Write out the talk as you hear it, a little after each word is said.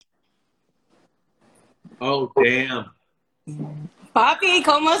Oh, damn. Papi,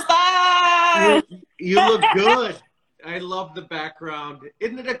 ¿cómo estás? You look good. I love the background.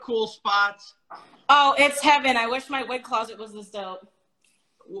 Isn't it a cool spot? Oh, it's heaven. I wish my wig closet was this dope.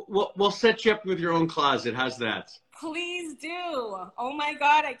 We'll set you up with your own closet. How's that? Please do. Oh my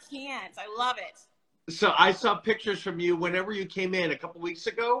God, I can't. I love it. So I saw pictures from you whenever you came in a couple weeks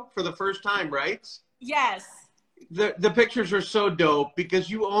ago for the first time, right? Yes. The pictures are so dope because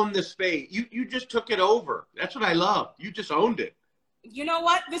you own the space. You just took it over. That's what I love. You just owned it. You know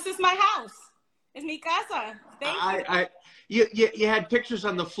what? This is my house. It's mi casa. Thank you. You had pictures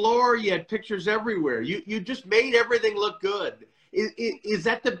on the floor. You had pictures everywhere. You just made everything look good. Is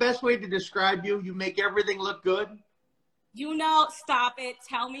that the best way to describe you? You make everything look good? You know, stop it.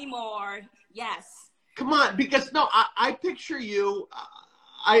 Tell me more. Yes. Come on, because no, I picture you.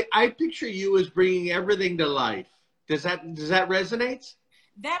 I picture you as bringing everything to life. Does that resonate?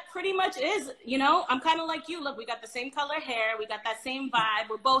 That pretty much is, you know, I'm kind of like you. Look, we got the same color hair. We got that same vibe.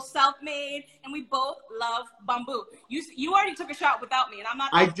 We're both self-made, and we both love Bumbu. You already took a shot without me, and I'm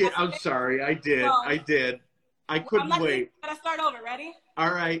not. I did. I'm sorry. I did. So, I did. I couldn't wait. Gotta start over. Ready?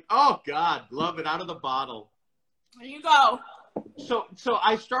 All right. Oh, God. Love it. Out of the bottle. There you go. So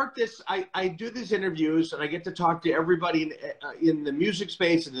I start this, I do these interviews and I get to talk to everybody in the music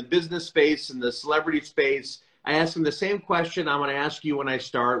space, in the business space, in the celebrity space. I ask them the same question I'm going to ask you when I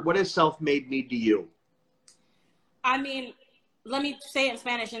start. What does self-made mean to you? I mean, let me say it in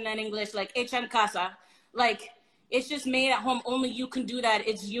Spanish and then English, like hecha en casa. Like, it's just made at home. Only you can do that.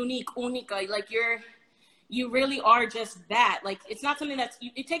 It's unique, única. Like, you really are just that. Like, it's not something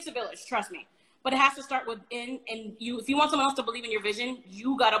it takes a village, trust me. But it has to start within, and if you want someone else to believe in your vision,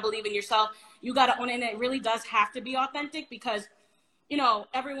 you got to believe in yourself. You got to own it, and it really does have to be authentic because, you know,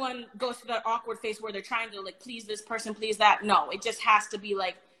 everyone goes through that awkward phase where they're trying to, like, please this person, please that. No, it just has to be,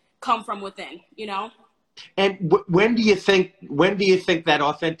 like, come from within, you know? And when do you think that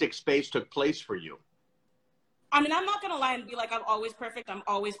authentic space took place for you? I mean, I'm not going to lie and be like I'm always perfect. I'm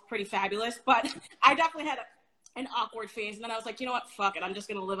always pretty fabulous. But I definitely had an awkward phase. And then I was like, you know what? Fuck it. I'm just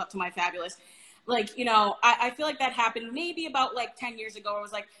going to live up to my fabulous. Like, you know, I feel like that happened maybe about like 10 years ago. I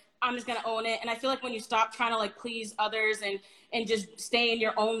was like, I'm just going to own it. And I feel like when you stop trying to like please others and just stay in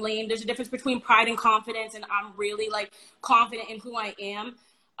your own lane, there's a difference between pride and confidence. And I'm really like confident in who I am.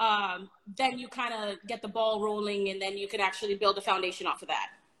 Then you kind of get the ball rolling and then you can actually build a foundation off of that.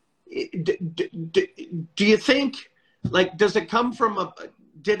 Do you think, like, does it come from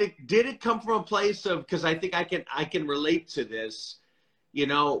did it come from a place of, because I think I can relate to this, you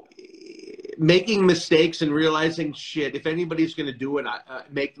know, making mistakes and realizing, shit, if anybody's going to do it,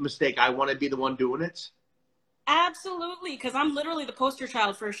 make the mistake, I want to be the one doing it? Absolutely, because I'm literally the poster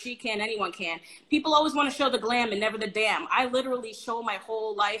child for she can, anyone can. People always want to show the glam and never the damn. I literally show my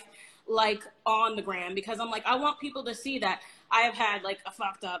whole life, like, on the gram because I'm like, I want people to see that I have had, like, a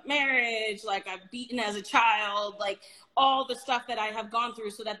fucked up marriage, like, I've beaten as a child, like, all the stuff that I have gone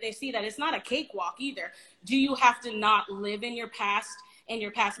through so that they see that it's not a cakewalk either. Do you have to not live in your past and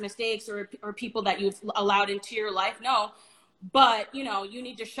your past mistakes or people that you've allowed into your life? No, but, you know, you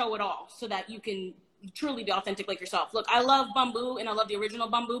need to show it all so that you can truly be authentic like yourself. Look, I love Bumbu and I love the original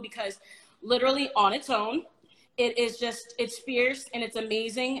Bumbu because literally on its own, it is just, it's fierce and it's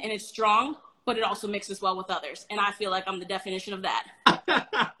amazing and it's strong, but it also mixes well with others. And I feel like I'm the definition of that.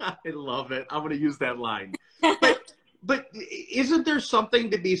 I love it. I'm going to use that line. But isn't there something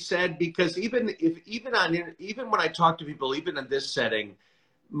to be said? Because even when I talk to people, even in this setting,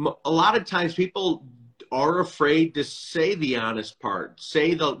 a lot of times people are afraid to say the honest part,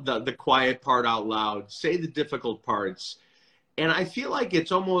 say the quiet part out loud, say the difficult parts. And I feel like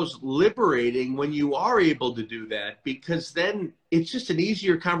it's almost liberating when you are able to do that, because then it's just an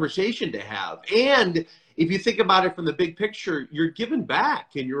easier conversation to have. And if you think about it from the big picture, you're giving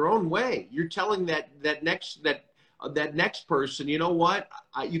back in your own way. You're telling that next person, you know what,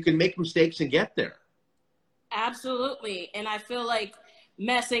 you can make mistakes and get there. Absolutely. And I feel like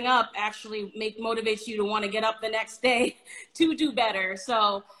messing up actually motivates you to want to get up the next day to do better.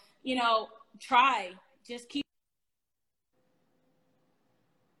 So, you know, try, just keep.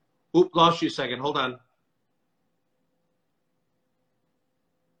 Oop, lost you a second. Hold on.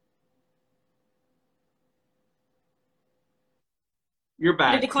 You're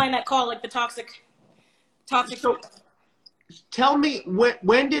back. To decline that call, like the toxic. So, tell me,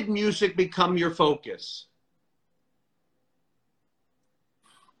 when did music become your focus?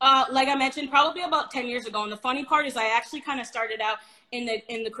 Like I mentioned, probably about 10 years ago. And the funny part is I actually kind of started out in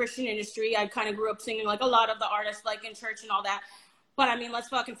the Christian industry. I kind of grew up singing like a lot of the artists, like in church and all that. But I mean, let's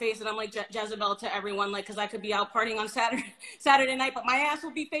fucking face it. I'm like Jezebel to everyone, like, because I could be out partying on Saturday night, but my ass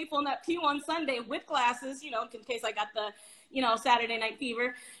will be faithful in that pew on Sunday with glasses, you know, in case I got the, you know, Saturday night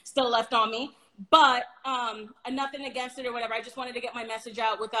fever still left on me. But nothing against it or whatever. I just wanted to get my message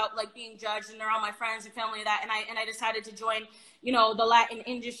out without like being judged, and they're all my friends and family and that. And I decided to join, you know, the Latin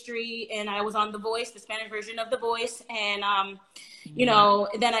industry, and I was on The Voice, the Spanish version of The Voice, and you know,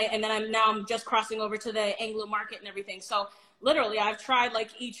 I'm just crossing over to the Anglo market and everything. So literally, I've tried like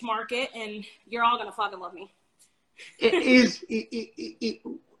each market, and you're all gonna fucking love me.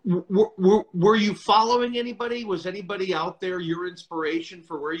 Were you following anybody? Was anybody out there your inspiration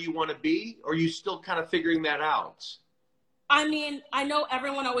for where you want to be? Or are you still kind of figuring that out? I mean, I know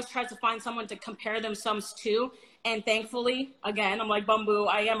everyone always tries to find someone to compare themselves to. And thankfully, again, I'm like Bumbu,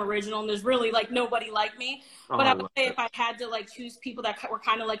 I am original, and there's really like nobody like me. But I would say if I had to like choose people that were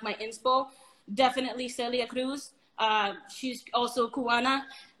kind of like my inspo, definitely Celia Cruz. She's also Cubana.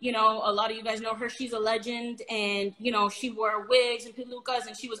 You know, a lot of you guys know her. She's a legend, and you know, she wore wigs and pelucas,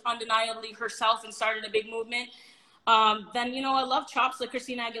 and she was undeniably herself and started a big movement. Then, you know, I love chops like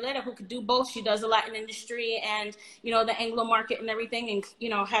Christina Aguilera, who could do both. She does the Latin industry and, you know, the Anglo market and everything, and, you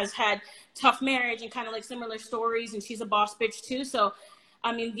know, has had tough marriage and kind of like similar stories, and she's a boss bitch too. So,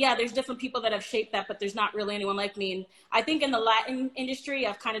 I mean, yeah, there's different people that have shaped that, but there's not really anyone like me. And I think in the Latin industry,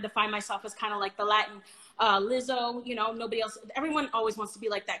 I've kind of defined myself as kind of like the Latin Lizzo. You know, nobody else, everyone always wants to be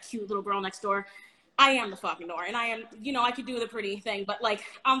like that cute little girl next door. I am the fucking door, and I am, you know, I could do the pretty thing, but like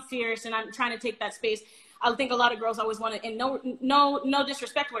I'm fierce, and I'm trying to take that space. I think a lot of girls always want to, and no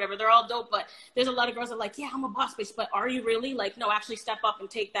disrespect or whatever, they're all dope, but there's a lot of girls that are like, yeah, I'm a boss bitch, but are you really? Like, no, actually step up and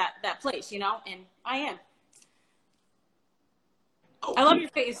take that place, you know? And I am. I love your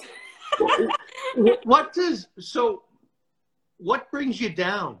face. What brings you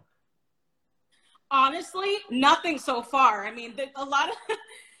down? Honestly, nothing so far. I mean, a lot of,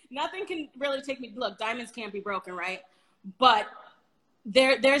 nothing can really take me, look, diamonds can't be broken, right? But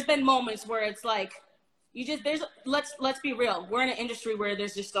there's been moments where it's like, let's be real. We're in an industry where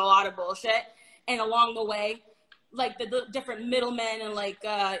there's just a lot of bullshit, and along the way, like the different middlemen and like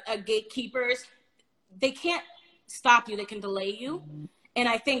gatekeepers, they can't stop you. They can delay you, and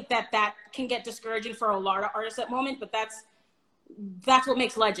I think that can get discouraging for a lot of artists at the moment. But that's what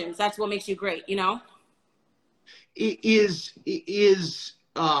makes legends. That's what makes you great. You know, is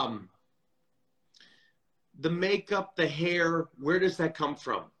the makeup, the hair? Where does that come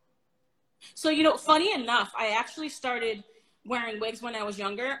from? So, you know, funny enough, I actually started wearing wigs when I was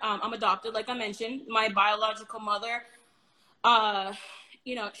younger. I'm adopted, like I mentioned. My biological mother,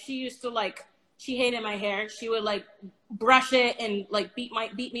 you know, she hated my hair. She would like brush it and like beat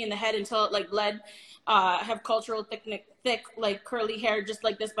me in the head until it like bled. I have cultural thick, like curly hair, just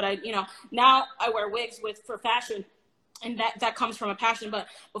like this. But you know, now I wear wigs for fashion, and that comes from a passion. But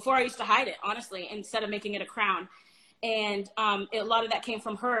before I used to hide it, honestly, instead of making it a crown. And a lot of that came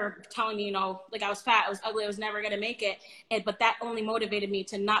from her telling me, you know, like I was fat, I was ugly, I was never going to make it. But that only motivated me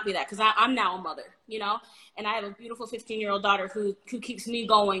to not be that, because I'm now a mother, you know, and I have a beautiful 15-year-old daughter who keeps me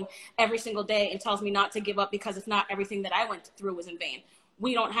going every single day and tells me not to give up, because if not, everything that I went through was in vain.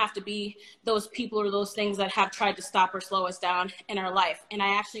 We don't have to be those people or those things that have tried to stop or slow us down in our life. And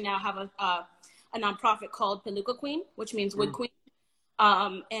I actually now have a nonprofit called Peluca Queen, which means wig queen.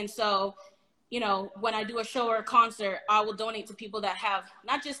 And so, you know, when I do a show or a concert, I will donate to people that have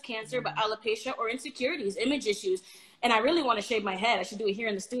not just cancer, but alopecia or insecurities, image issues. And I really want to shave my head. I should do it here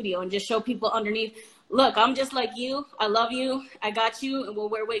in the studio and just show people underneath, look, I'm just like you. I love you. I got you. And we'll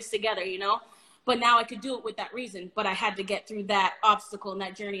wear wigs together, you know? But now I could do it with that reason. But I had to get through that obstacle and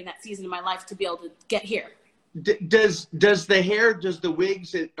that journey and that season of my life to be able to get here. Does the hair, does the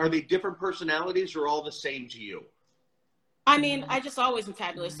wigs, are they different personalities or all the same to you? I mean, I just always am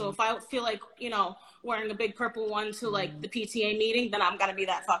fabulous. So if I feel like, you know, wearing a big purple one to like the PTA meeting, then I'm gotta be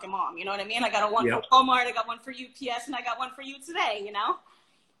that fucking mom. You know what I mean? I got one for Walmart, I got one for UPS, and I got one for you today, you know?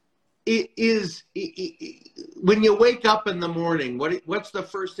 When you wake up in the morning, what's the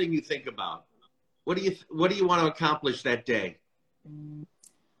first thing you think about? What do you want to accomplish that day?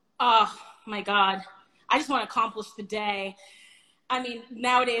 Oh my God. I just want to accomplish the day. I mean,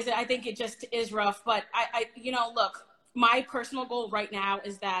 nowadays, I think it just is rough, but I you know, look, my personal goal right now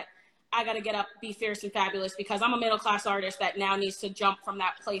is that I got to get up, be fierce and fabulous, because I'm a middle-class artist that now needs to jump from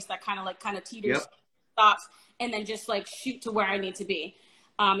that place that kind of teeters, stops, and then just like shoot to where I need to be.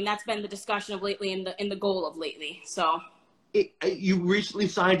 And that's been the discussion of lately and the goal of lately. So you recently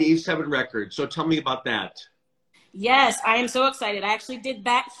signed A7 Records. So tell me about that. Yes, I am so excited. I actually did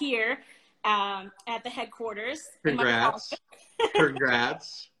that here at the headquarters. Congrats.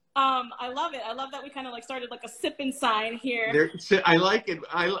 Congrats. I love it. I love that we kind of like started like a sipping sign here. There, I like it.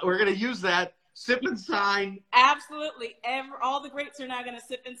 We're gonna use that sip and sign. Absolutely. All the greats are now going to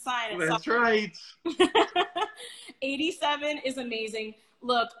sip and sign it. That's right. 87 is amazing.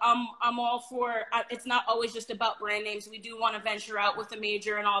 Look, I'm all for, it's not always just about brand names. We do want to venture out with a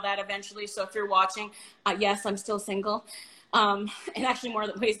major and all that eventually. So if you're watching, yes, I'm still single. And actually more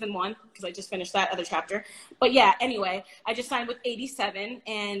ways than one, because I just finished that other chapter. But yeah, anyway, I just signed with 87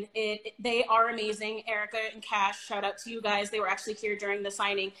 and they are amazing. Erica and Cash, shout out to you guys. They were actually here during the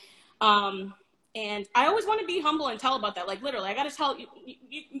signing. And I always want to be humble and tell about that. Like literally, I got to tell you,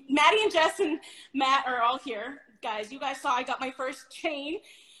 Maddie and Jess and Matt are all here. Guys, you guys saw I got my first chain,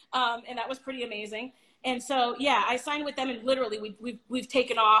 and that was pretty amazing. And so, yeah, I signed with them, and literally, we've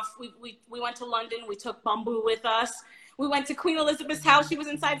taken off. We went to London. We took Bumbu with us. We went to Queen Elizabeth's house. She was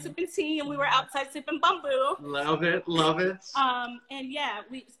inside sipping tea, and we were outside sipping Bumbu. Love it, love it. And yeah,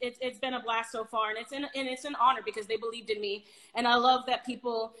 it's been a blast so far, and it's an honor because they believed in me, and I love that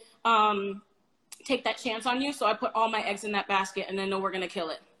people take that chance on you. So I put all my eggs in that basket, and I know we're gonna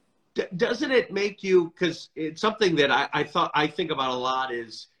kill it. Doesn't it make you, because it's something that I think about a lot,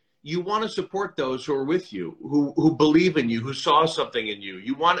 is you want to support those who are with you, who believe in you, who saw something in you.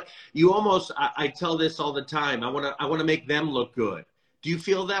 You almost, I tell this all the time, I want to make them look good. Do you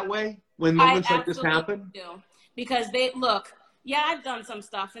feel that way when moments like this happen? Do. Because they look, yeah, I've done some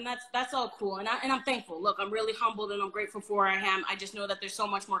stuff, and that's all cool, and I'm thankful. Look, I'm really humbled and I'm grateful for where I am. I just know that there's so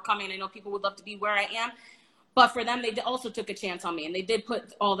much more coming. I know people would love to be where I am. But for them, they also took a chance on me, and they did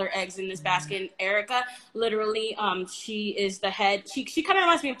put all their eggs in this basket. And Erica, literally, she is the head. She kind of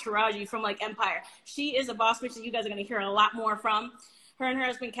reminds me of Taraji from like Empire. She is a boss bitch that you guys are going to hear a lot more from. Her and her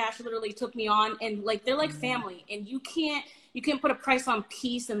husband Cash literally took me on, and like they're like family. And you can't put a price on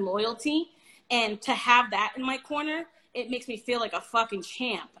peace and loyalty. And to have that in my corner, it makes me feel like a fucking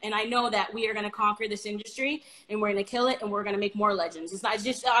champ. And I know that we are going to conquer this industry, and we're going to kill it, and we're going to make more legends. It's not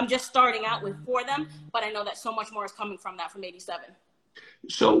just, I'm just starting out with for them, but I know that so much more is coming from that from 87.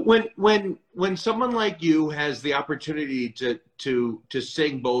 So when someone like you has the opportunity to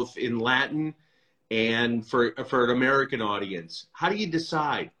sing both in Latin and for an American audience, how do you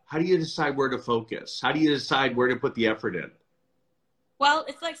decide? How do you decide where to focus? How do you decide where to put the effort in? Well,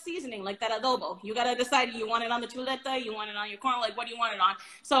 it's like seasoning, like that adobo. You got to decide, you want it on the chuleta, you want it on your corn, like what do you want it on?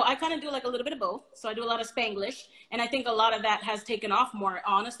 So I kind of do like a little bit of both. So I do a lot of Spanglish, and I think a lot of that has taken off more.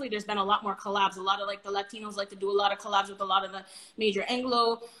 Honestly, there's been a lot more collabs. A lot of like the Latinos like to do a lot of collabs with a lot of the major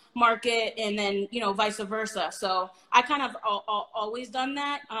Anglo market, and then, you know, vice versa. So I kind of always done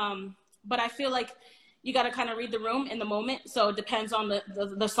that. But I feel like you got to kind of read the room in the moment. So it depends on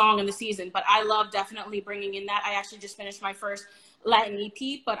the song and the season. But I love definitely bringing in that. I actually just finished my first Latin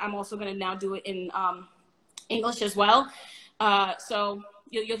EP, but I'm also going to now do it in English as well. So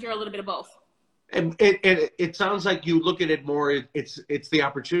you'll hear a little bit of both. And it sounds like you look at it more, it's the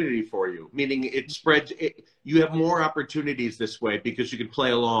opportunity for you, meaning it spreads, you have more opportunities this way because you can play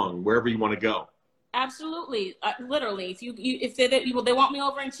along wherever you want to go. Absolutely. Literally, if they want me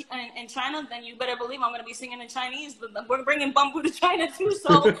over in China, then you better believe I'm going to be singing in Chinese. We're bringing Bumbu to China too, so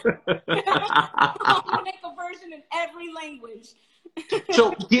I'm going to make a version in every language.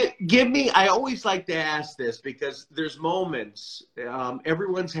 So give me, I always like to ask this because there's moments,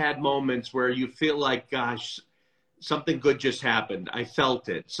 everyone's had moments where you feel like, gosh, something good just happened. I felt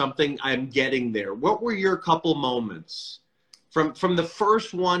it. Something, I'm getting there. What were your couple moments from the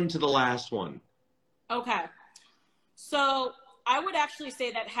first one to the last one? Okay. So I would actually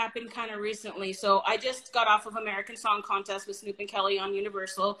say that happened kind of recently. So I just got off of American Song Contest with Snoop and Kelly on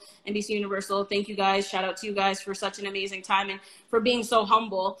Universal, NBC Universal. Thank you guys. Shout out to you guys for such an amazing time and for being so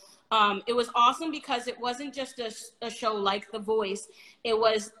humble. It was awesome because it wasn't just a show like The Voice. It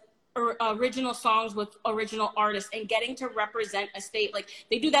was original songs with original artists and getting to represent a state. Like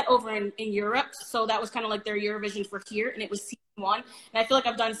they do that over in Europe. So that was kind of like their Eurovision for here. And it was season one. And I feel like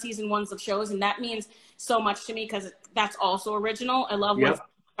I've done season ones of shows, and that means so much to me because that's also original. I love when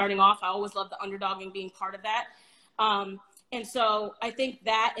starting off. I always love the underdog and being part of that. And so I think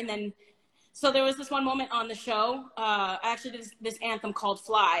that, and then, so there was this one moment on the show. I actually did this anthem called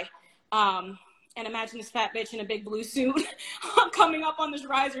Fly. And imagine this fat bitch in a big blue suit coming up on this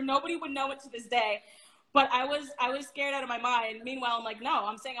riser. Nobody would know it to this day. But I was scared out of my mind. Meanwhile, I'm like, no,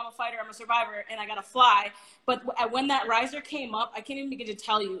 I'm saying I'm a fighter, I'm a survivor, and I got to fly. But when that riser came up, I can't even begin to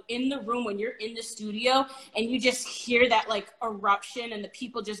tell you, in the room, when you're in the studio and you just hear that like eruption and the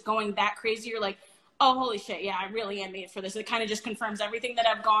people just going that crazy, you're like, oh, holy shit, yeah, I really am made for this. It kind of just confirms everything that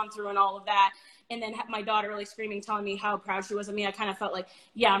I've gone through and all of that. And then my daughter really screaming, telling me how proud she was of me. I kind of felt like,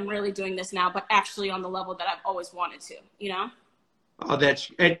 yeah, I'm really doing this now, but actually on the level that I've always wanted to, you know? Oh,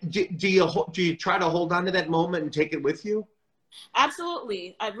 that's, and do you try to hold on to that moment and take it with you?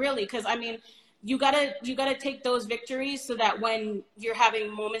 Absolutely. I really, because I mean, you gotta take those victories so that when you're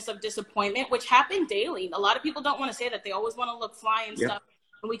having moments of disappointment, which happen daily, a lot of people don't want to say that. They always want to look fly and Yep. stuff,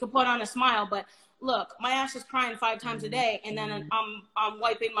 and we can put on a smile. But look, my ass is crying 5 times a day, and then I'm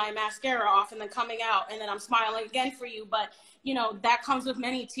wiping my mascara off, and then coming out, and then I'm smiling again for you. But you know that comes with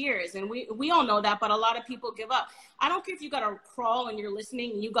many tears, and we all know that. But a lot of people give up. I don't care if you gotta crawl and you're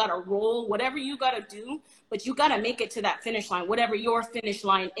listening, and you gotta roll, whatever you gotta do, but you gotta make it to that finish line, whatever your finish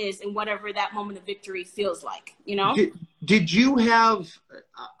line is, and whatever that moment of victory feels like. You know? Did you have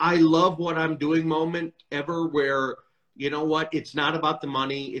I love what I'm doing moment ever where, you know what, it's not about the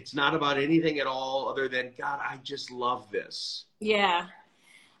money, it's not about anything at all other than, God, I just love this. Yeah.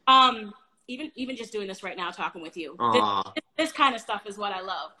 Even just doing this right now, talking with you, this kind of stuff is what I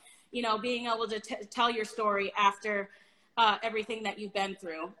love. You know, being able to tell your story after everything that you've been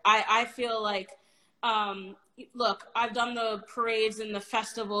through. I feel like, look, I've done the parades and the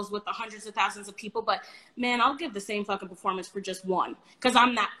festivals with the hundreds of thousands of people, but man, I'll give the same fucking performance for just one, because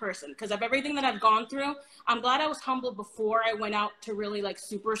I'm that person. Because of everything that I've gone through, I'm glad I was humble before I went out to really like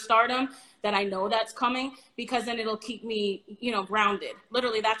superstardom, that I know that's coming, because then it'll keep me, you know, grounded.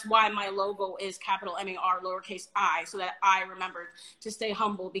 Literally, that's why my logo is capital MAR lowercase I, so that I remembered to stay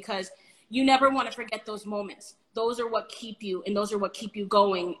humble, because you never want to forget those moments. Those are what keep you, and those are what keep you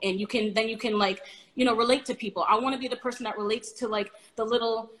going. And you can like, you know, relate to people. I want to be the person that relates to like the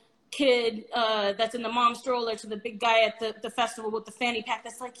little kid that's in the mom stroller to the big guy at the festival with the fanny pack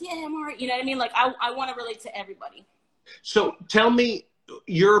that's like, yeah, I'm all right. You know what I mean? Like I want to relate to everybody. So tell me,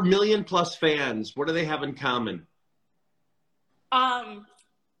 your million plus fans, what do they have in common?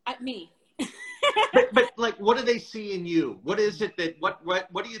 Me. But like, what do they see in you? What is it that,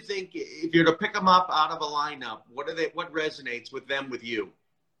 what do you think, if you're to pick them up out of a lineup, what resonates with them, with you?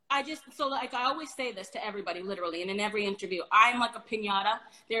 So like I always say this to everybody, literally, and in every interview, I'm like a piñata.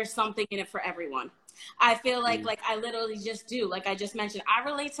 There's something in it for everyone. I feel like I literally just do, like I just mentioned, I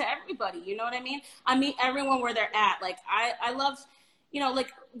relate to everybody. You know what I mean? I meet everyone where they're at. Like I love, you know,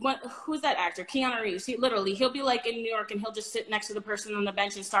 like who's that actor? Keanu Reeves. He'll be like in New York and he'll just sit next to the person on the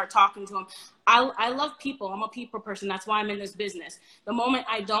bench and start talking to him. I love people. I'm a people person. That's why I'm in this business. The moment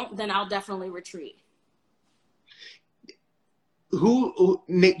I don't, then I'll definitely retreat.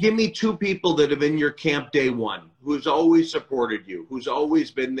 Give me two people that have been your camp day one, who's always supported you, who's always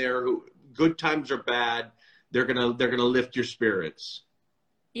been there, who, good times or bad, they're gonna lift your spirits.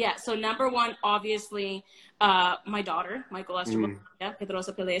 Yeah, so number one, obviously, my daughter, Michael Esther,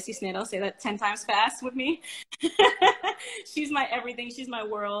 Pedrosa Pelea Cisneros, say that 10 times fast with me. She's my everything. She's my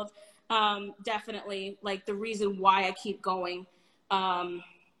world. Definitely, like, the reason why I keep going.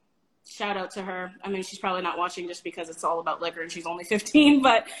 Shout out to her. I mean, she's probably not watching just because it's all about liquor and she's only 15,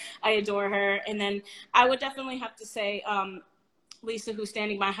 but I adore her. And then I would definitely have to say Lisa, who's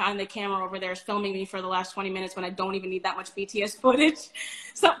standing behind the camera over there, is filming me for the last 20 minutes when I don't even need that much BTS footage.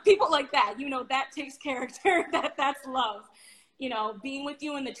 So people like that, you know, that takes character. That's love. You know, being with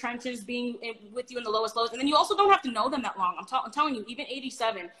you in the trenches, being with you in the lowest lows. And then you also don't have to know them that long. I'm telling you, even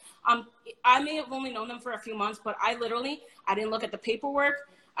 87, I may have only known them for a few months, but I didn't look at the paperwork.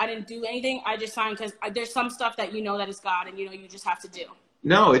 I didn't do anything. I just signed because there's some stuff that you know that is God, and you know you just have to do.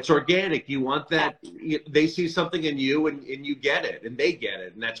 No, it's organic. You want that. They see something in you, and you get it, and they get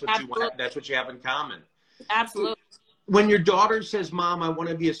it, and that's what Absolutely. You want. That's what you have in common. Absolutely. When your daughter says, "Mom, I want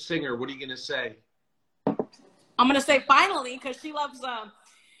to be a singer," what are you going to say? I'm going to say finally, because she loves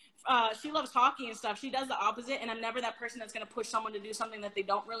hockey and stuff. She does the opposite, and I'm never that person that's going to push someone to do something that they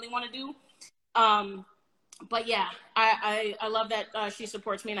don't really want to do. But yeah, I love that she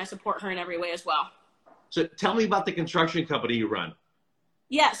supports me, and I support her in every way as well. So tell me about the construction company you run.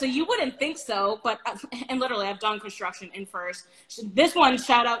 Yeah, so you wouldn't think so, but and literally I've done construction in first. This one,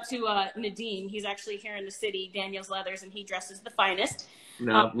 shout out to Nadeem. He's actually here in the city, Daniel's Leathers, and he dresses the finest.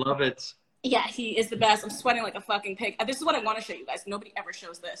 Love it. Yeah, he is the best. I'm sweating like a fucking pig. This is what I want to show you guys. Nobody ever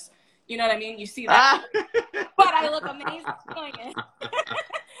shows this. You know what I mean? You see that? But I look amazing doing it.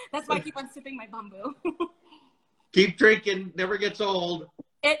 That's why I keep on sipping my Bumbu. Keep drinking. Never gets old.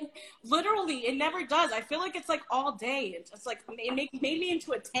 It never does. I feel like it's like all day. It's like it made me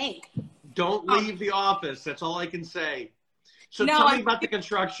into a tank. Don't leave the office. That's all I can say. So tell me about the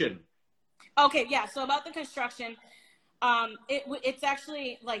construction. Okay, yeah. So about the construction, it's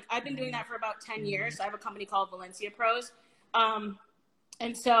actually like I've been doing that for about 10 years. I have a company called Valencia Pros.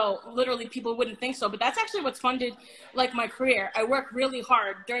 And so literally people wouldn't think so, but that's actually what's funded like my career. I work really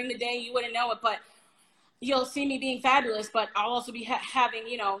hard during the day. You wouldn't know it, but you'll see me being fabulous, but I'll also be having,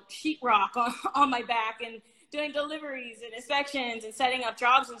 you know, sheetrock on my back and doing deliveries and inspections and setting up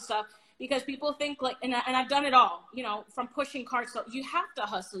jobs and stuff. Because people think like, and I've done it all, you know, from pushing carts. So you have to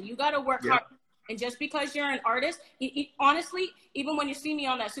hustle. You got to work hard. And just because you're an artist, honestly, even when you see me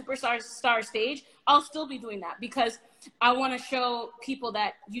on that superstar stage, I'll still be doing that because I want to show people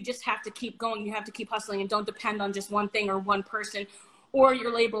that you just have to keep going. You have to keep hustling and don't depend on just one thing or one person or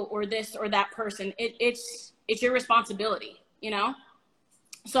your label or this or that person. It's your responsibility, you know?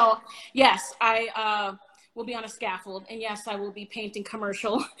 So yes, I will be on a scaffold, and yes, I will be painting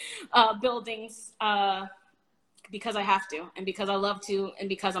commercial buildings because I have to, and because I love to, and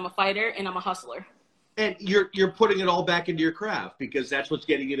because I'm a fighter and I'm a hustler. And you're putting it all back into your craft because that's what's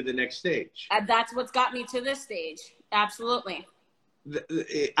getting you to the next stage. That's what's got me to this stage. Absolutely.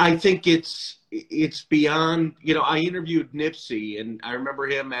 I think it's beyond, you know, I interviewed Nipsey, and I remember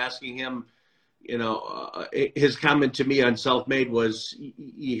him asking him, you know, his comment to me on Self-Made was,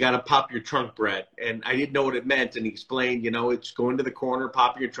 you got to pop your trunk, Brett. And I didn't know what it meant. And he explained, you know, it's going to the corner,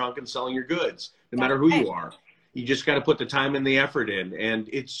 popping your trunk and selling your goods, no matter who you are. You just got to put the time and the effort in. And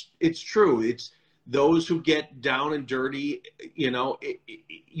it's true. It's those who get down and dirty, you know,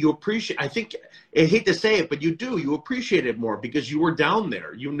 you appreciate, I think, I hate to say it, but you do, you appreciate it more because you were down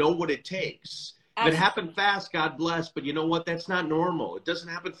there. You know what it takes. If it happened fast, God bless. But you know what? That's not normal. It doesn't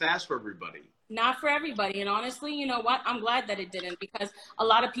happen fast for everybody. Not for everybody. And honestly, you know what? I'm glad that it didn't, because a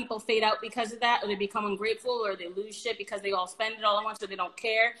lot of people fade out because of that, or they become ungrateful, or they lose shit because they all spend it all at once, or they don't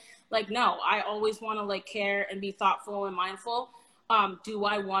care. Like, no, I always want to like care and be thoughtful and mindful. Do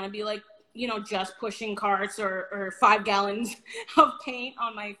I want to be like, you know, just pushing carts or 5 gallons of paint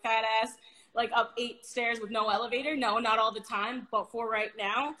on my fat ass, like up 8 stairs with no elevator? No, not all the time. But for right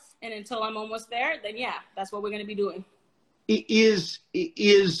now, and until I'm almost there, then yeah, that's what we're going to be doing.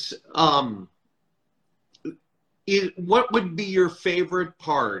 What would be your favorite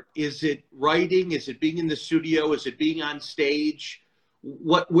part? Is it writing? Is it being in the studio? Is it being on stage?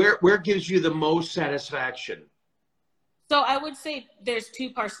 Where gives you the most satisfaction? So I would say there's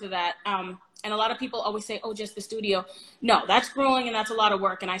 2 parts to that. And a lot of people always say, oh, just the studio. No, that's grueling and that's a lot of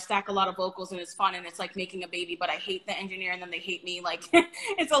work. And I stack a lot of vocals and it's fun and it's like making a baby, but I hate the engineer and then they hate me. Like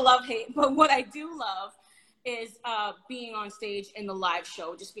it's a love-hate. But what I do love is being on stage in the live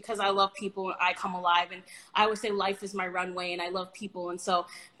show, just because I love people. I come alive, and I always say life is my runway, and I love people. And so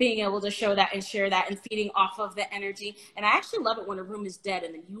being able to show that and share that and feeding off of the energy. And I actually love it when a room is dead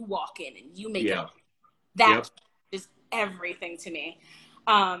and then you walk in and you make it. That is everything to me.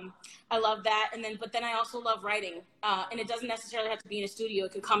 I love that. And then, but then I also love writing. And it doesn't necessarily have to be in a studio.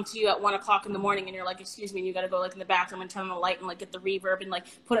 It could come to you at 1 o'clock in the morning and you're like, excuse me, and you got to go like in the bathroom and turn on the light and like get the reverb and like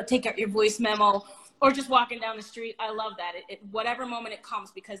take out your voice memo, or just walking down the street. I love that. Whatever moment it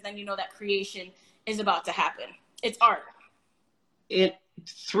comes, because then you know that creation is about to happen. It's art. 3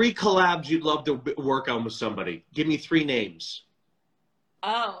 collabs you'd love to work on with somebody. Give me 3 names.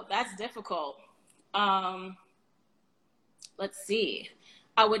 Oh, that's difficult. Let's see.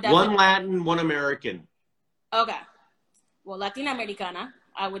 I would definitely... 1 Latin, 1 American. Okay. Well, Latina Americana,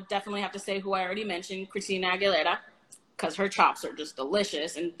 I would definitely have to say who I already mentioned, Christina Aguilera, because her chops are just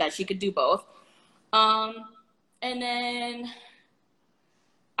delicious and that she could do both. And then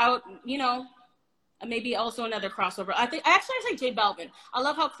I would, you know, maybe also another crossover. I say J Balvin. I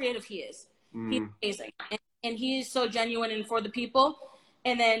love how creative he is. He's amazing. And he is so genuine and for the people.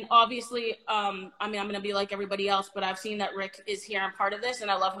 And then obviously, I mean, I'm going to be like everybody else, but I've seen that Rick is here and part of this,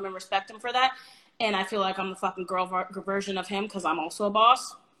 and I love him and respect him for that. And I feel like I'm the fucking girl version of him because I'm also a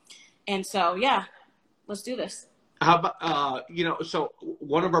boss. And so, yeah, let's do this. How about, you know, so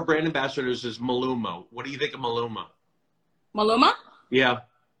one of our brand ambassadors is Maluma. What do you think of Maluma? Maluma? Yeah.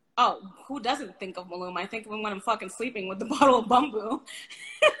 Oh, who doesn't think of Maluma? I think of him when I'm fucking sleeping with the bottle of Bumbu.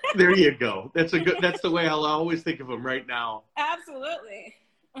 There you go. That's the way I'll always think of him right now. Absolutely.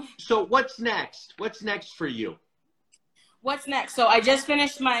 So what's next? What's next for you? What's next? So I just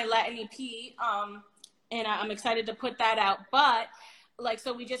finished my Latin EP, and I'm excited to put that out. But like,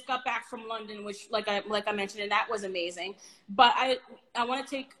 so we just got back from London, which like I mentioned, and that was amazing. But I want to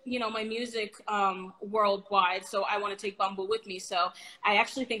take, you know, my music worldwide. So I want to take Bumbu with me. So I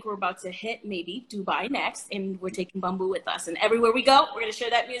actually think we're about to hit maybe Dubai next, and we're taking Bumbu with us. And everywhere we go, we're going to share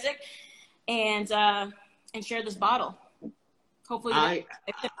that music and share this bottle. Hopefully.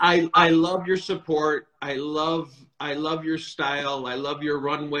 I love your support. I love your style. I love your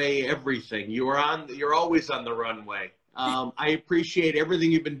runway, everything. You're always on the runway. I appreciate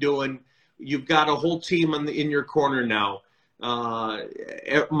everything you've been doing. You've got a whole team in your corner now.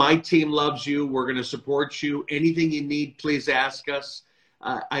 My team loves you. We're going to support you. Anything you need, please ask us.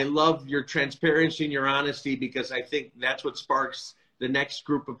 I love your transparency and your honesty, because I think that's what sparks the next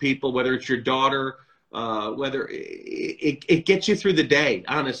group of people, whether it's your daughter whether it gets you through the day,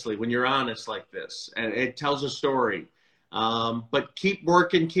 honestly, when you're honest like this, and it tells a story. But keep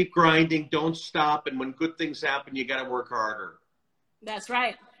working, keep grinding, don't stop. And when good things happen, you got to work harder. That's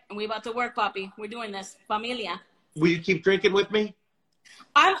right. And we about to work, Poppy. We're doing this. Familia. Will you keep drinking with me?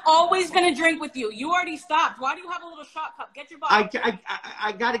 I'm always going to drink with you. You already stopped. Why do you have a little shot cup? Get your bottle.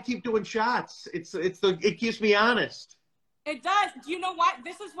 I got to keep doing shots. It keeps me honest. It does. Do you know what?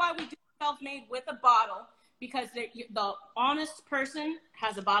 This is why we do self-made with a bottle, because the honest person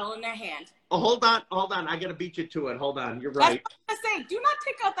has a bottle in their hand. Oh, hold on. I got to beat you to it. Hold on. You're right. That's what I say. Do not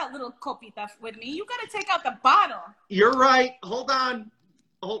take out that little copita with me. You got to take out the bottle. You're right. Hold on.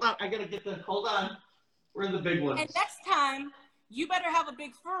 I got to get hold on. Where are the big ones? And next time, you better have a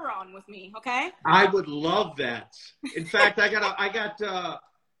big fur on with me, okay? I would love that. In fact, I think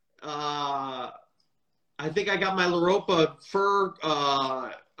I got my La Ropa fur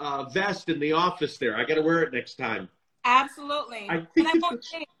vest in the office there. I got to wear it next time. Absolutely. And I won't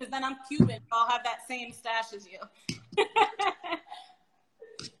say it because then I'm Cuban. So I'll have that same stash as you.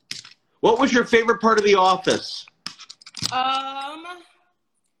 What was your favorite part of the office?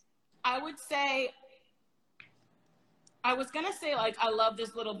 I would say, I was going to say, like, I love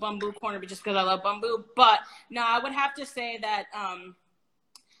this little Bumbu corner just because I love Bumbu. But, no, I would have to say that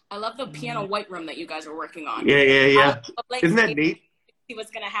I love the piano white room that you guys are working on. Yeah. Isn't that neat? See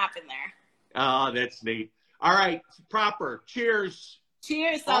what's going to happen there. Oh, that's neat. All right. Proper. Cheers.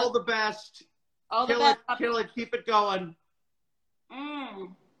 Cheers. All the best. Kill it. Keep it going.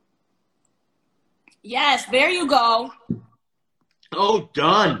 Yes, there you go. Oh,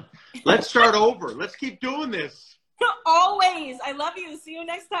 done. Let's start over. Let's keep doing this. Always. I love you. See you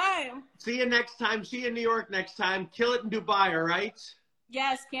next time. See you next time. See you in New York next time. Kill it in Dubai, all right?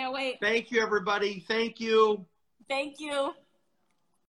 Yes, can't wait. Thank you, everybody. Thank you. Thank you.